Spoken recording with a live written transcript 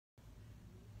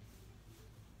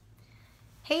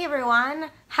Hey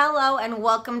everyone, hello and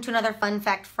welcome to another Fun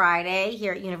Fact Friday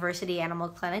here at University Animal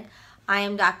Clinic. I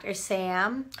am Dr.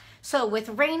 Sam. So with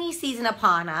rainy season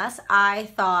upon us, I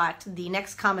thought the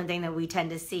next common thing that we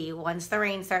tend to see once the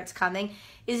rain starts coming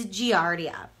is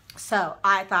Giardia. So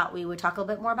I thought we would talk a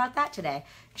little bit more about that today.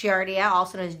 Giardia,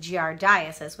 also known as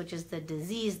Giardiasis, which is the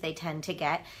disease they tend to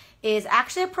get, is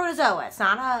actually a protozoa. It's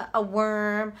not a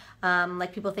worm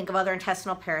like people think of other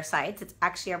intestinal parasites. It's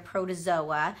actually a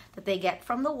protozoa that they get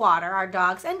from the water. Our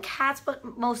dogs and cats,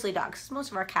 but mostly dogs.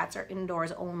 Most of our cats are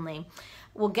indoors only.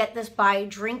 We'll get this by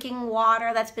drinking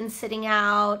water that's been sitting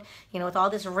out, with all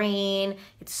this rain.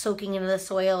 It's soaking into the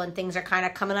soil and things are kind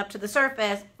of coming up to the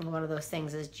surface. And one of those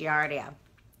things is Giardia.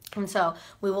 And so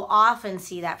we will often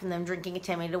see that from them drinking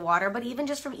contaminated water, but even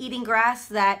just from eating grass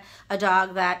that a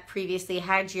dog that previously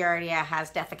had Giardia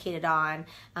has defecated on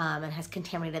and has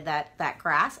contaminated that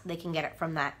grass, they can get it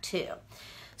from that too.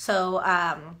 So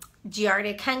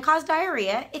Giardia can cause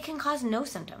diarrhea. It can cause no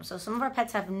symptoms. So some of our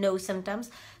pets have no symptoms.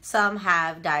 Some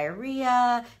have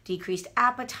diarrhea, decreased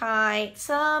appetite,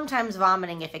 sometimes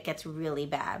vomiting if it gets really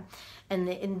bad.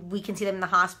 And we can see them in the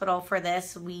hospital for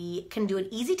this. We can do an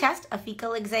easy test, a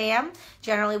fecal exam.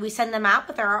 Generally, we send them out,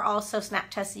 but there are also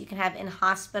snap tests that you can have in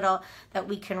hospital that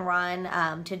we can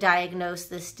run to diagnose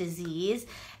this disease.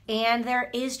 And there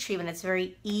is treatment. It's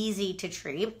very easy to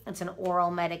treat. It's an oral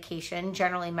medication,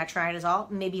 generally metronidazole,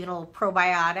 maybe even a little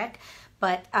probiotic.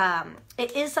 But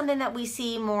it is something that we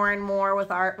see more and more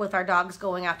with our dogs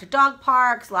going out to dog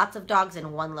parks, lots of dogs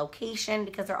in one location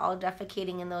because they're all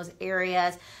defecating in those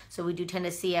areas. So we do tend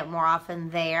to see it more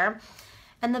often there.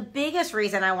 And the biggest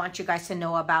reason I want you guys to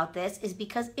know about this is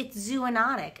because it's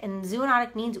zoonotic, and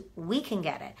zoonotic means we can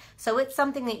get it. So it's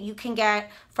something that you can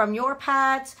get from your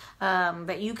pets,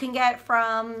 that you can get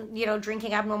from,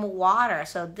 drinking abnormal water.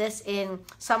 So this in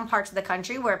some parts of the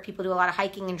country where people do a lot of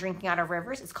hiking and drinking out of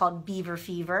rivers, it's called Beaver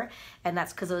Fever. And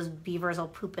that's because those beavers will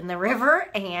poop in the river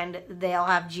and they'll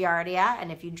have Giardia.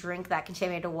 And if you drink that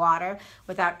contaminated water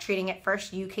without treating it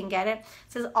first, you can get it.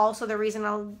 This is also the reason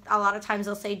a lot of times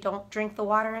they'll say don't drink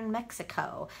the water in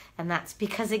Mexico. And that's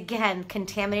because, again,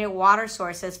 contaminated water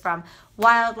sources from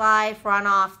wildlife,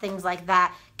 runoff, things like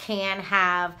that can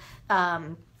have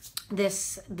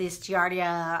this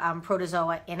Giardia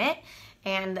protozoa in it.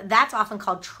 And that's often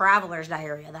called traveler's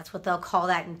diarrhea. That's what they'll call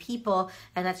that in people.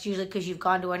 And that's usually because you've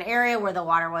gone to an area where the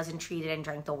water wasn't treated and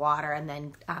drank the water and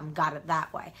then got it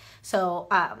that way. So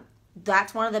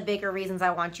that's one of the bigger reasons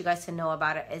I want you guys to know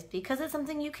about it, is because it's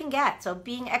something you can get. So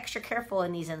being extra careful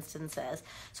in these instances.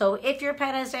 So if your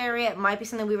pet has diarrhea, it might be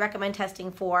something we recommend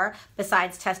testing for,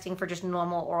 besides testing for just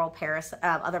normal oral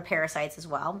other parasites as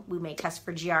well. We may test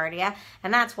for Giardia,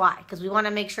 and that's why, because we want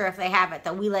to make sure if they have it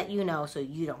that we let you know so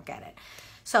you don't get it.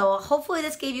 So hopefully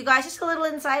this gave you guys just a little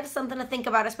insight, something to think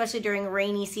about, especially during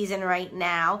rainy season right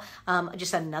now.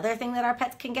 Just another thing that our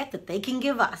pets can get that they can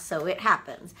give us, so it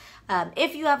happens.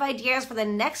 If you have ideas for the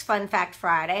next Fun Fact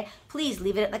Friday, please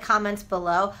leave it in the comments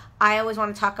below. I always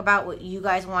want to talk about what you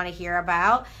guys want to hear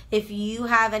about. If you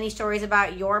have any stories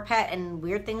about your pet and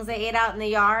weird things they ate out in the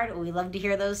yard, we love to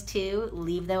hear those too.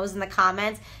 Leave those in the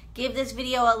comments. Give this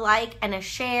video a like and a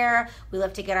share. We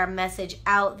love to get our message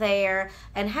out there.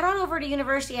 And head on over to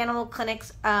University Animal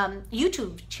Clinic's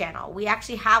YouTube channel. We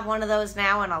actually have one of those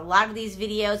now, and a lot of these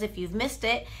videos, if you've missed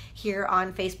it, here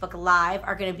on Facebook Live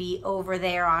are going to be over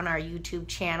there on our YouTube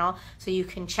channel. So you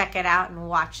can check it out and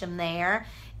watch them there.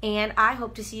 And I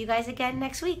hope to see you guys again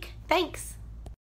next week. Thanks.